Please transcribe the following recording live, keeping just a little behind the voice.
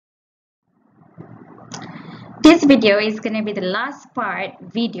This video is going to be the last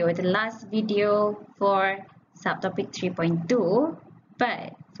video for Subtopic 3.2.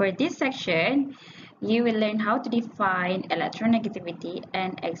 But for this section, you will learn how to define electronegativity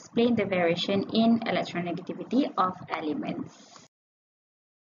and explain the variation in electronegativity of elements.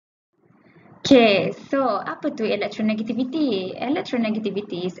 Okay, so apa tu electronegativity?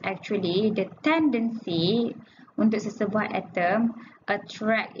 Electronegativity is actually the tendency untuk sesebuah atom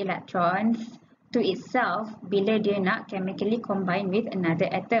attract electrons to itself bila dia nak chemically combine with another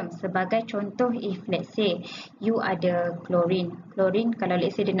atom. Sebagai contoh, if let's say you ada chlorine. Chlorine kalau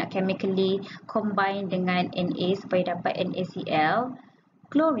let's say dia nak chemically combine dengan Na supaya dapat NaCl,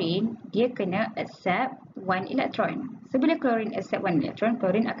 chlorine dia kena accept one electron. So bila chlorine accept one electron,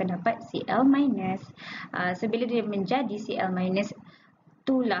 chlorine akan dapat Cl-. So bila dia menjadi Cl-,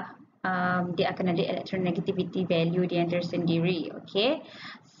 itulah dia akan ada electronegativity value dia yang tersendiri. Okay.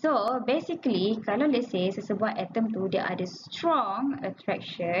 So basically kalau let's say sesebuah atom tu dia ada strong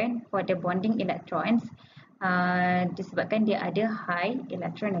attraction for the bonding electrons, disebabkan dia ada high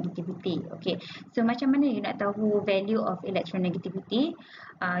electronegativity. Okay, so macam mana you nak tahu value of electronegativity?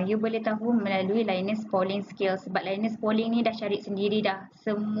 You boleh tahu melalui Linus Pauling scale, sebab Linus Pauling ni dah cari sendiri dah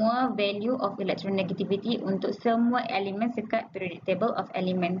semua value of electronegativity untuk semua elemen dekat periodic table of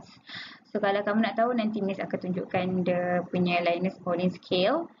elements. So kalau kamu nak tahu, nanti Miss akan tunjukkan dia punya Linus Pauling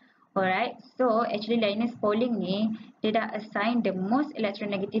scale. Alright, so actually Linus Pauling ni dia dah assign the most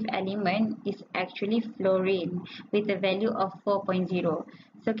electronegative element is actually fluorine with a value of 4.0.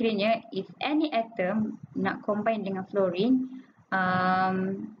 So kiranya if any atom nak combine dengan fluorine,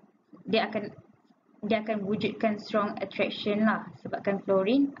 dia akan wujudkan strong attraction lah, sebabkan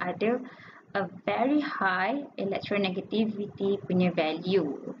fluorine ada a very high electronegativity punya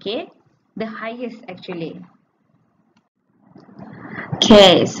value. Okay, the highest actually.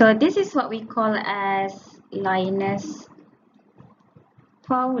 Okay, so this is what we call as Linus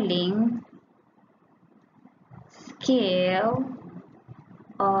Pauling scale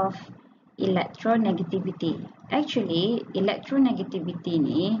of electronegativity. Actually, electronegativity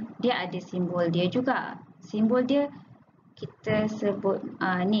ni dia ada simbol dia juga. Simbol dia kita sebut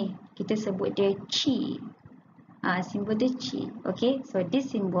kita sebut dia Chi. Simbol dia Chi. Okay, so this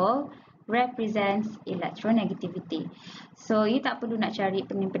symbol represents electronegativity. So you tak perlu nak cari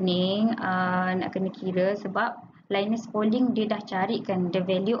pening-pening, nak kena kira, sebab Linus Pauling dia dah carikan the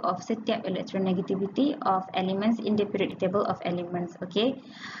value of setiap electronegativity of elements in the periodic table of elements. Okay,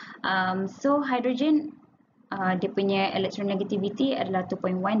 so hydrogen dia punya electronegativity adalah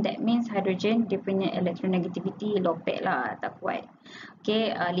 2.1. That means hydrogen dia punya electronegativity low pek lah, tak kuat.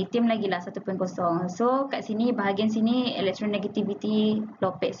 Okay, lithium lagi lah 1.0. So kat sini, bahagian sini electronegativity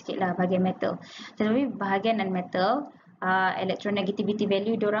low pek sikit lah, bahagian metal. Tetapi bahagian non-metal, electronegativity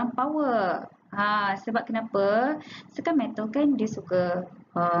value diorang power. Sebab kenapa? Sebab metal kan dia suka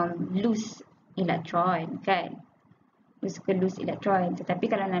lose electron kan. Dia suka lose electron. Tetapi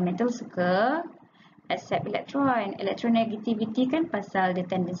kalau non-metal suka accept electron. Electronegativity kan pasal the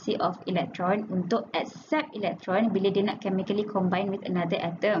tendency of electron untuk accept electron bila dia nak chemically combine with another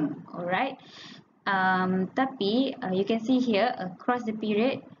atom. Alright. Tapi you can see here across the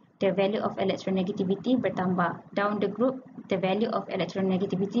period the value of electronegativity bertambah. Down the group the value of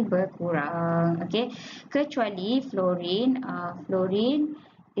electronegativity berkurang. Okay. Kecuali fluorine. Fluorine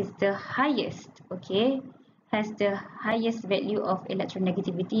is the highest. Okay. Has the highest value of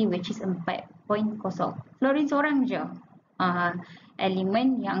electronegativity, which is 4.0. Fluorine seorang je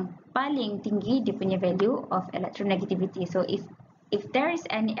elemen yang paling tinggi dia punya value of electronegativity. So if there is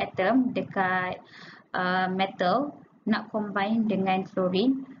any atom dekat metal nak combine dengan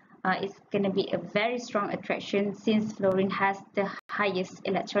fluorine, it's going to be a very strong attraction since fluorine has the highest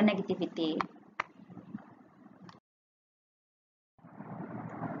electronegativity.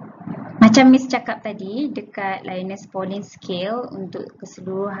 Macam Miss cakap tadi, dekat Linus Pauling scale untuk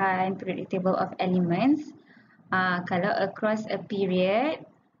keseluruhan periodic table of elements, kalau across a period,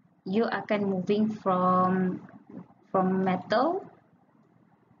 you akan moving from metal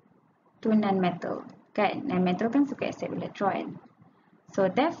to non-metal. Kan? Non-metal kan suka accept electron. So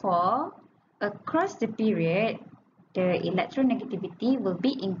therefore, across the period, the electronegativity will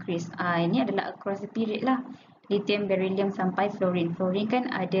be increased. Ini adalah across the period lah. Lithium, beryllium sampai fluorine. Fluorine kan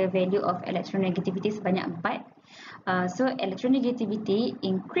ada value of electronegativity sebanyak 4. So electronegativity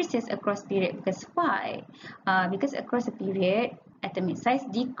increases across period. Because why? Because across the period atomic size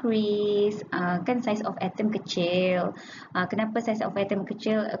decrease. Kan size of atom kecil. Kenapa size of atom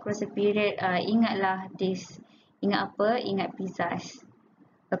kecil across the period? Ingatlah this. Ingat apa? Ingat pisas.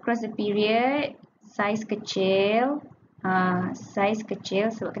 Across the period size kecil, Saiz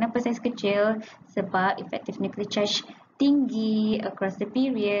kecil. Sebab kenapa saiz kecil? Sebab effective nuclear charge tinggi across the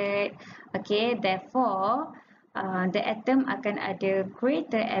period. Okay, therefore the atom akan ada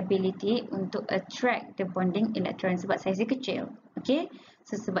greater ability untuk attract the bonding electron sebab saiz dia kecil. Okay,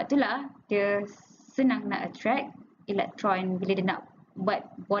 so sebab itulah dia senang nak attract electron bila dia nak buat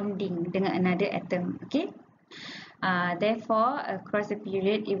bonding dengan another atom. Okay, therefore across the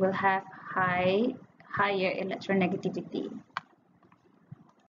period it will have higher electronegativity.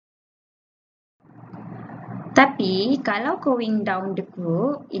 Tapi kalau going down the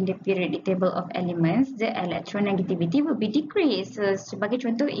group in the periodic table of elements, the electronegativity will be decreased. So, sebagai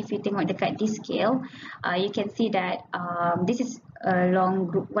contoh, if you tengok dekat this scale, you can see that this is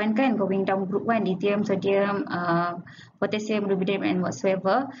along group 1 kan, going down group 1, lithium, sodium, potassium, rubidium and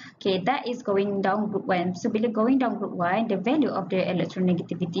whatsoever. Okay, that is going down group 1. So, bila going down group 1, the value of the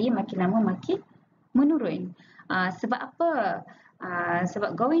electronegativity makin lama makin menurun. Sebab apa?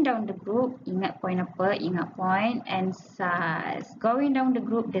 Sebab going down the group, ingat point apa? Ingat point and size. Going down the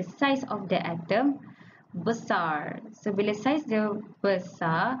group, the size of the atom besar. So bila size dia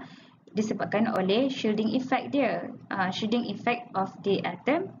besar, disebabkan oleh shielding effect dia. Shielding effect of the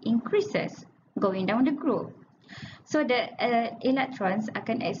atom increases going down the group. So the electrons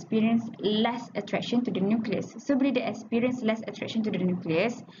akan experience less attraction to the nucleus. So bila dia experience less attraction to the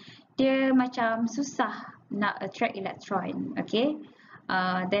nucleus, dia macam susah nak attract electron. Okay,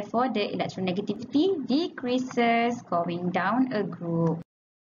 therefore the electronegativity decreases going down a group.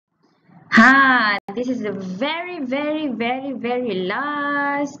 This is the very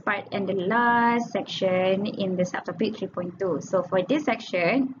last part and the last section in the subtopic 3.2. So for this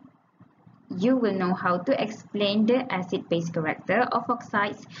section, you will know how to explain the acid-base character of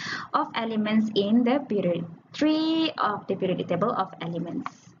oxides of elements in the period 3 of the periodic table of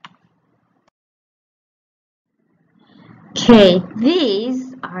elements. Okay,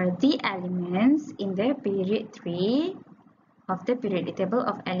 these are the elements in the period 3 of the periodic table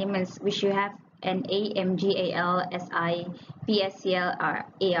of elements, which you have Na, Mg, Al, Si, PsCl, Ar,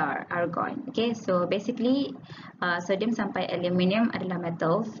 argon. Okay, so basically sodium sampai aluminium adalah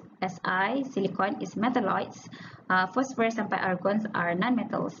metals, Si, silicon is metalloids, phosphorus sampai argons are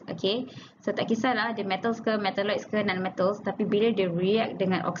non-metals. Okay, so tak kisahlah dia metals ke, metalloids ke, non-metals, tapi bila dia react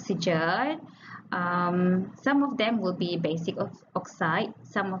dengan oxygen, some of them will be basic oxide,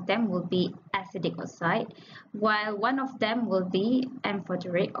 some of them will be acidic oxide, while one of them will be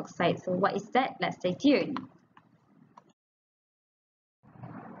amphoteric oxide. So what is that? Let's stay tuned.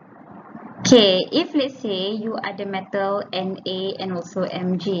 Okay, if let's say you ada metal Na and also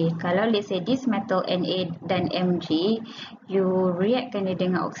Mg. Kalau let's say this metal Na dan Mg, you reactkan dia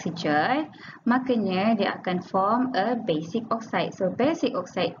dengan oksigen, makanya dia akan form a basic oxide. So basic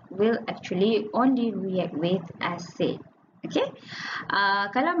oxide will actually only react with acid. Okay,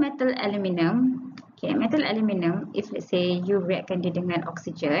 kalau metal aluminium, okay, metal aluminium, if let's say you reactkan dia dengan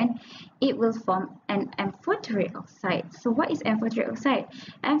oksigen, it will form an amphoteric oxide. So what is amphoteric oxide?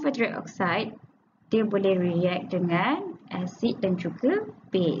 Amphoteric oxide, dia boleh react dengan acid dan juga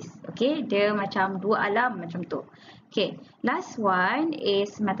base. Okay, dia macam dua alam macam tu. Okay, last one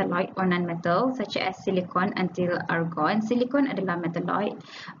is metalloid or non-metal such as silicon until argon. Silicon adalah metalloid.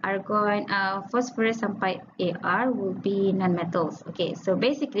 Argon, phosphorus sampai Ar will be non-metals. Okay, so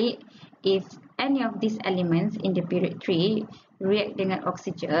basically if any of these elements in the period 3 react dengan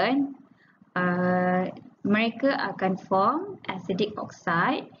oxygen, mereka akan form acidic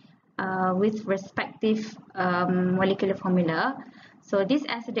oxide with respective molecular formula. So this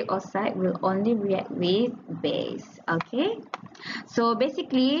acidic oxide will only react with base. Okay, so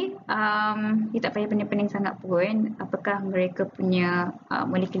basically kita tak payah pening-pening sangat pun apakah mereka punya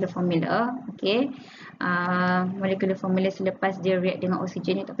molecular formula. Okay, molecular formula selepas dia react dengan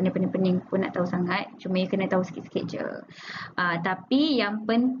oksigen, tak pernah pening-pening pun nak tahu sangat, cuma you kena tahu sikit-sikit je. Tapi yang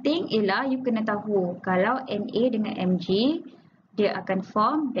penting ialah you kena tahu kalau Na dengan Mg dia akan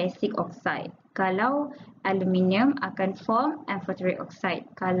form basic oxide. Kalau aluminium akan form amphoteric oxide.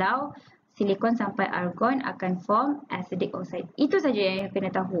 Kalau silicon sampai argon akan form acidic oxide. Itu saja yang you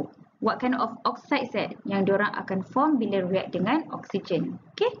kena tahu. What kind of oxides yang diorang akan form bila react dengan oksigen.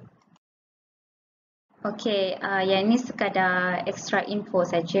 Okay? Okay, yang ni sekadar extra info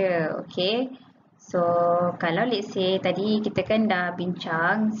saja. Okay. So, kalau let's say tadi kita kan dah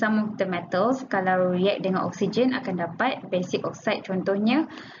bincang some of the metals kalau react dengan oksigen akan dapat basic oxide, contohnya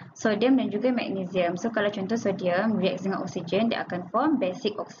sodium dan juga magnesium. So, kalau contoh sodium react dengan oksigen dia akan form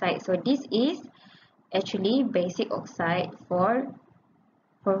basic oxide. So, this is actually basic oxide for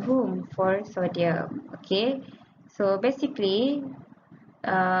whom? For sodium. Okay. So, basically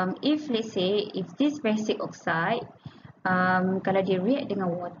if let's say if this basic oxide Kalau dia react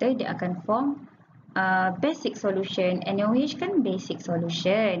dengan water, dia akan form basic solution. NaOH kan basic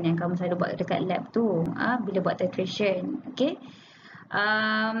solution yang kamu selalu buat dekat lab tu, bila buat titration. Okay.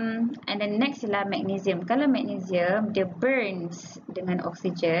 And then next ialah magnesium. Kalau magnesium, dia burns dengan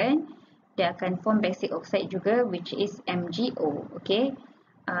oksigen, dia akan form basic oxide juga, which is MgO. Okay.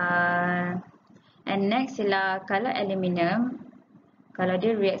 And next ialah kalau aluminium, kalau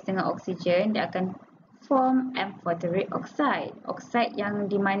dia react dengan oksigen, dia akan form amphoteric oxide. Oxide yang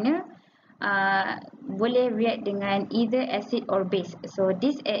di mana boleh react dengan either acid or base. So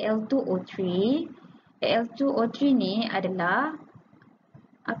this Al2O3, Al2O3 ni adalah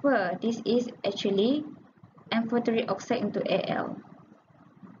apa? This is actually amphoteric oxide untuk Al.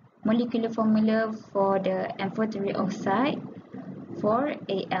 Molecular formula for the amphoteric oxide for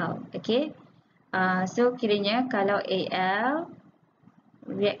Al. Okay. So kiranya kalau Al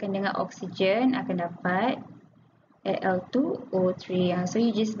reaktkan dengan oksigen akan dapat Al2O3. So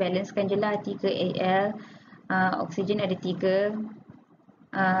you just balancekan je lah 3 Al. Oksigen ada 3.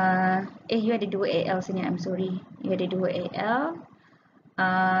 You ada 2 Al sebenarnya. I'm sorry. You ada 2 Al.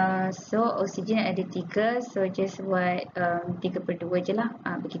 So oksigen ada 3. So just buat 3/2 je lah.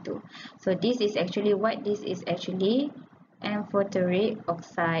 Begitu. So this is actually what? This is actually amphoteric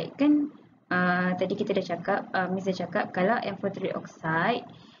oxide. Kan tadi kita dah cakap, Miss dah cakap kalau amphoteric oxide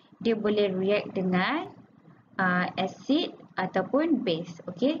dia boleh react dengan acid ataupun base.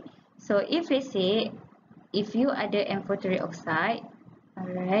 Okay. So if let's say if you ada amphoteric oxide,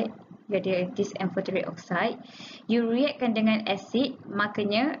 alright, you ada this amphoteric oxide, you reactkan dengan acid,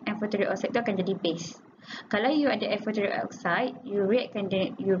 makanya amphoteric oxide tu akan jadi base. Kalau you ada amphoteric oxide, you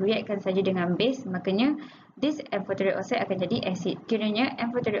reactkan saja dengan base, makanya this amphoteric oxide akan jadi acid. Kiranya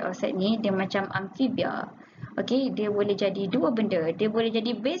amphoteric oxide ni dia macam amphibia. Okay, dia boleh jadi dua benda. Dia boleh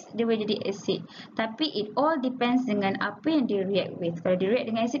jadi base, dia boleh jadi acid. Tapi it all depends dengan apa yang dia react with. Kalau dia react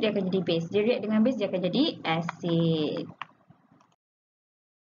dengan acid, dia akan jadi base. Dia react dengan base, dia akan jadi acid.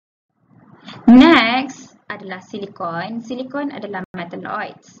 Next adalah silikon. Silikon adalah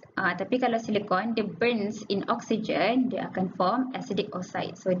metalloids. Tapi kalau silikon, dia burns in oxygen, dia akan form acidic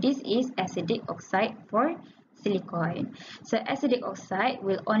oxide. So this is acidic oxide for silicon. So acidic oxide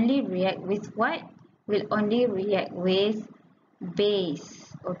will only react with what? Will only react with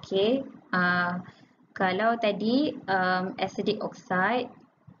base. Okay. Kalau tadi acidic oxide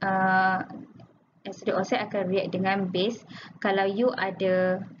akan react dengan base. Kalau you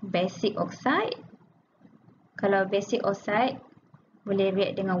ada basic oxide, kalau basic oxide boleh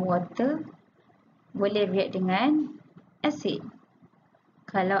react dengan water, boleh react dengan acid.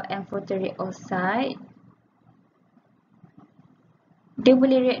 Kalau amphoteric oxide, dia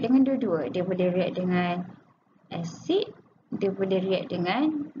boleh react dengan dua-dua. Dia boleh react dengan acid, dia boleh react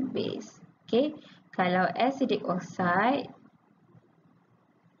dengan base. Okay. Kalau acidic oxide,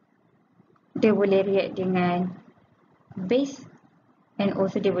 dia boleh react dengan base and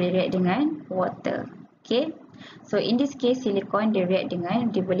also dia boleh react dengan water. Okay. So in this case silicon dia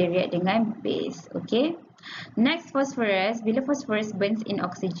boleh react dengan base. Okay. Next, phosphorus. Bila phosphorus burns in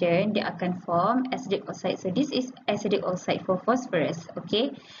oxygen, dia akan form acidic oxide. So this is acidic oxide for phosphorus.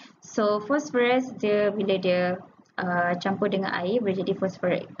 Okay. So phosphorus dia bila dia campur dengan air boleh jadi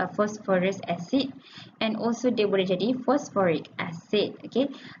phosphorus acid, and also dia boleh jadi phosphoric acid. Okay.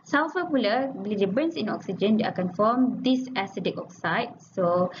 Sulfur pula bila dia burns in oxygen, dia akan form this acidic oxide.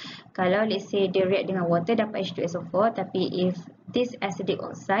 So kalau let's say dia react dengan water dapat H2SO4, tapi if this acidic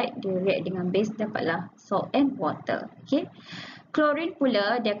oxide dia react dengan base, dapatlah salt and water. Okay. Chlorine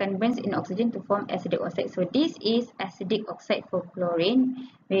pula dia akan burns in oxygen to form acidic oxide. So this is acidic oxide for chlorine.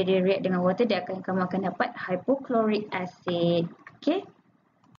 Bila dia react dengan water, kamu akan dapat hypochloric acid. Okay.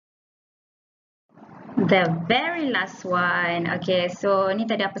 The very last one. Okay, so ni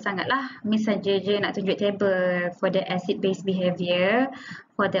tak ada apa sangat lah. Miss saja nak tunjuk table for the acid-base behavior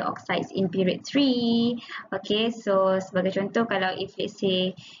for the oxides in period 3. Okay, so sebagai contoh, kalau if let's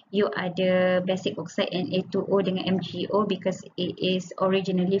say you ada basic oxide Na2O dengan MgO because it is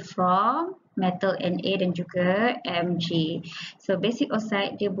originally from metal Na dan juga Mg. So basic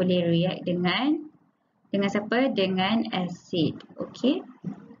oxide dia boleh react dengan siapa? Dengan acid. Okay.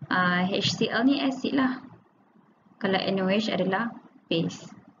 HCl ni acid lah. Kalau NaOH adalah base.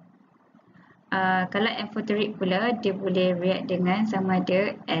 Kalau amphoteric pula, dia boleh react dengan sama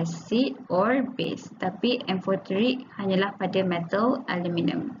ada acid or base. Tapi amphoteric hanyalah pada metal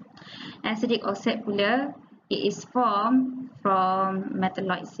aluminium. Acidic oxide pula, it is formed from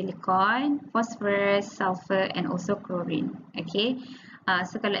metalloid silicon, phosphorus, sulfur and also chlorine. Okay.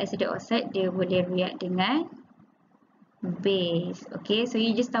 So kalau acidic oxide, dia boleh react dengan base. Okay, so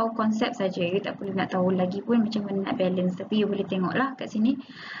you just tahu konsep saja. You tak perlu nak tahu lagi pun macam mana nak balance. Tapi you boleh tengok lah kat sini.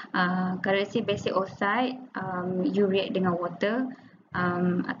 Kalau let's say basic oxide, you react dengan water,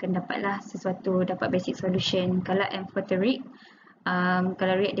 akan dapatlah sesuatu, dapat basic solution. Kalau amphoteric,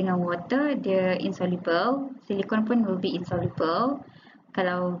 kalau react dengan water, dia insoluble. Silicon pun will be insoluble.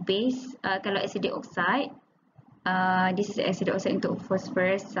 Kalau base, kalau acidic oxide, this is acidic oxide untuk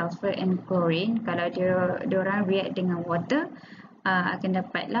phosphorus, sulfur and chlorine. Kalau dia orang react dengan water, akan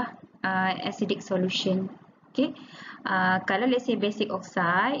dapatlah acidic solution. Okay. Kalau let's say basic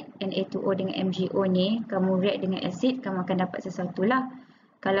oxide Na2O dengan MgO ni, kamu react dengan acid, kamu akan dapat sesuatu lah.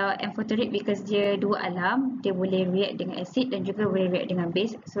 Kalau amphoteric, because dia dua alam, dia boleh react dengan acid dan juga boleh react dengan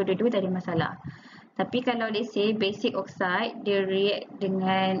base, so dua-dua tak ada masalah. Tapi kalau let's say basic oxide, dia react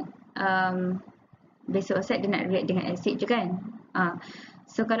dengan basic oxide, dia nak react dengan acid je kan.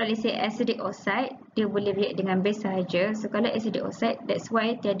 So kalau let's say acidic oxide, dia boleh react dengan base sahaja. So kalau acidic oxide, that's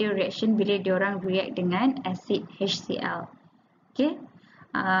why tiada reaction bila diorang react dengan acid HCl. Okay.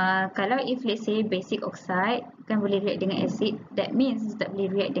 Kalau if let's say basic oxide kan boleh react dengan acid, that means tak boleh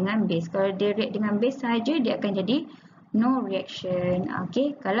react dengan base. Kalau dia react dengan base sahaja, dia akan jadi no reaction.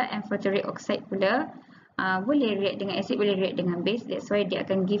 Okay. Kalau amphoteric oxide pula, boleh react dengan acid, boleh react dengan base. That's why dia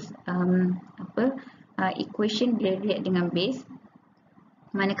akan give equation bila react dengan base.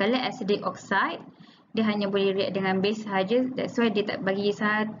 Manakala acidic oxide, dia hanya boleh react dengan base sahaja. That's why dia tak bagi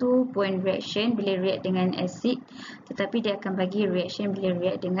satu pun reaction bila react dengan acid, tetapi dia akan bagi reaction bila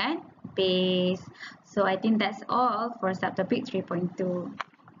react dengan base. So I think that's all for subtopic 3.2.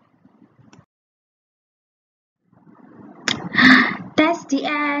 That's the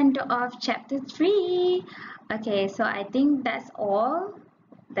end of chapter 3. Okay, so I think that's all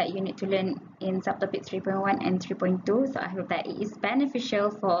that you need to learn in subtopic 3.1 and 3.2. So I hope that it is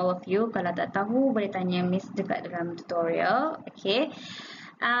beneficial for all of you. Kalau tak tahu, boleh tanya Miss dekat dalam tutorial. Okay.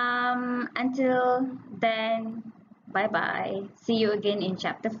 Until then, bye-bye. See you again in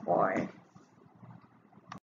chapter 4.